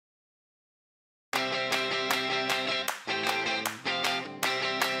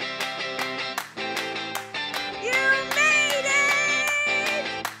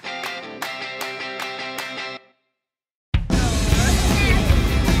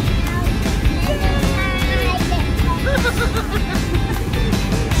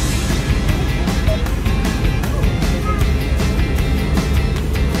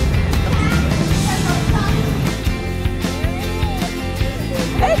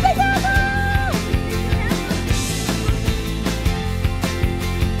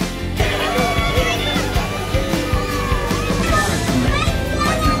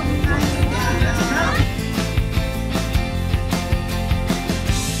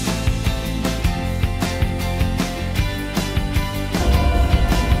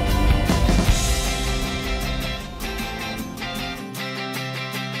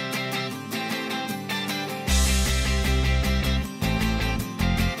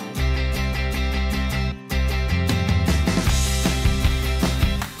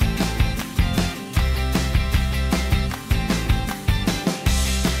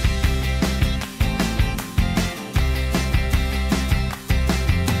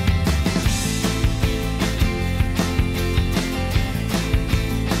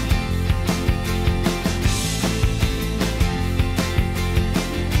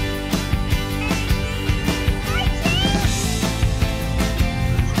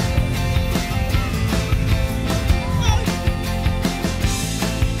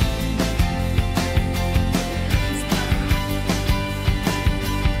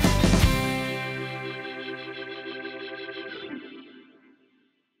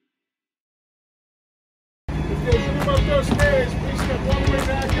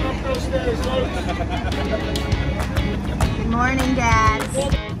Good morning, Dad.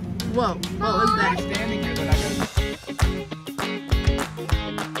 Whoa, what was that? Standing here, but I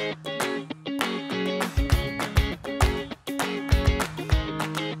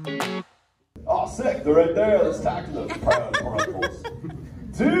Oh, sick. They're right there. Let's talk to those proud chronicles.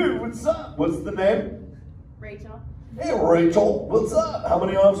 Dude, what's up? What's the name? Rachel. Hey, Rachel. What's up? How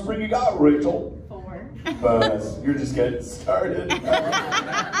many offspring you got, Rachel? 4. Bonus. You're just getting started.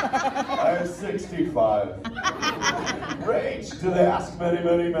 I have 65. Rach, do they ask many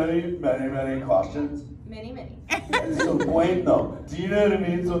questions? Many. It's so bueno. Do you know what it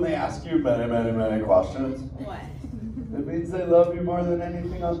means when they ask you many questions? What? It means they love you more than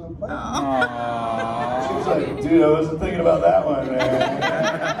anything on the planet. Aww. She was like, dude, I wasn't thinking about that one, man.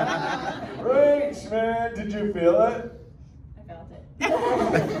 Rach, man, did you feel it? I felt it.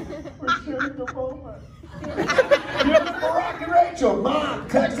 We're sharing the moment. Give it for Rocky Rachel, Mom,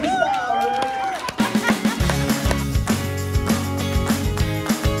 Texas style, man.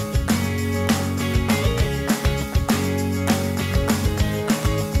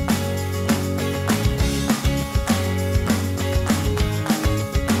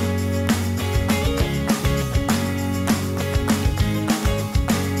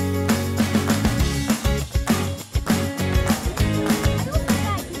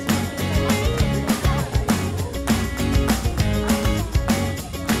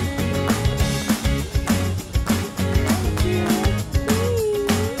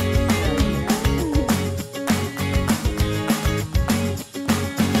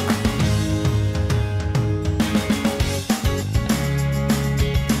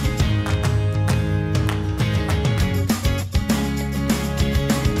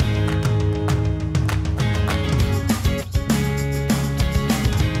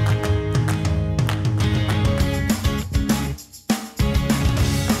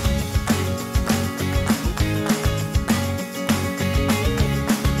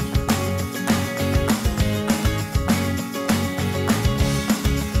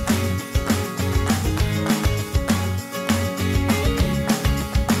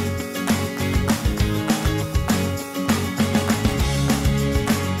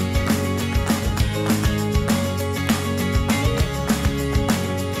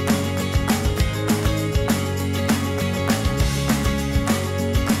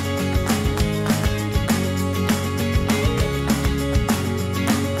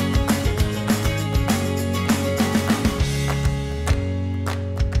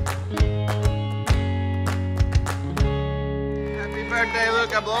 Birthday,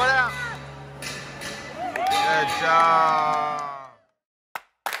 Luca, blow it out. Good job.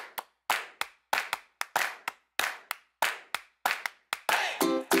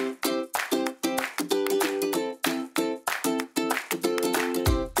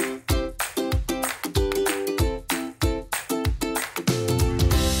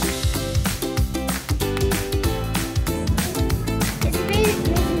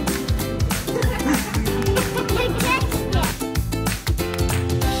 There you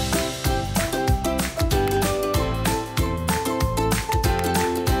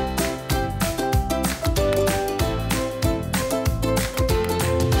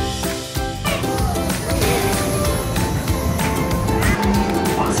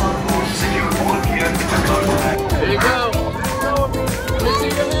Let me see your hand. There you go.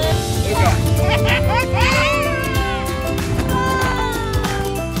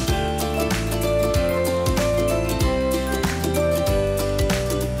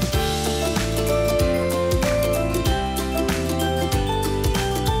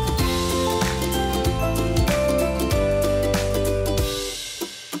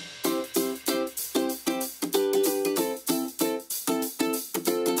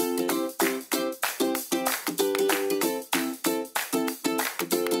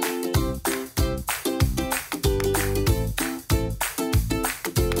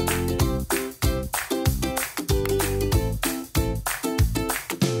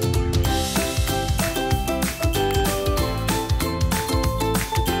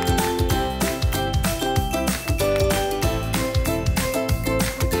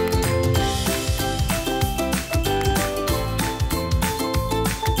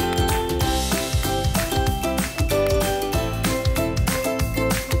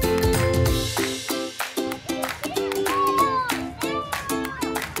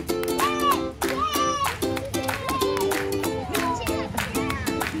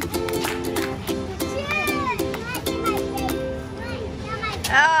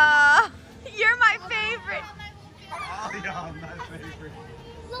 Oh, you're my favorite. Oh, yeah, my favorite.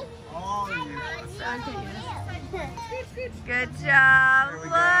 Oh, yeah. Okay. Good job.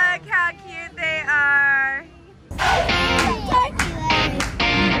 Look how cute they are.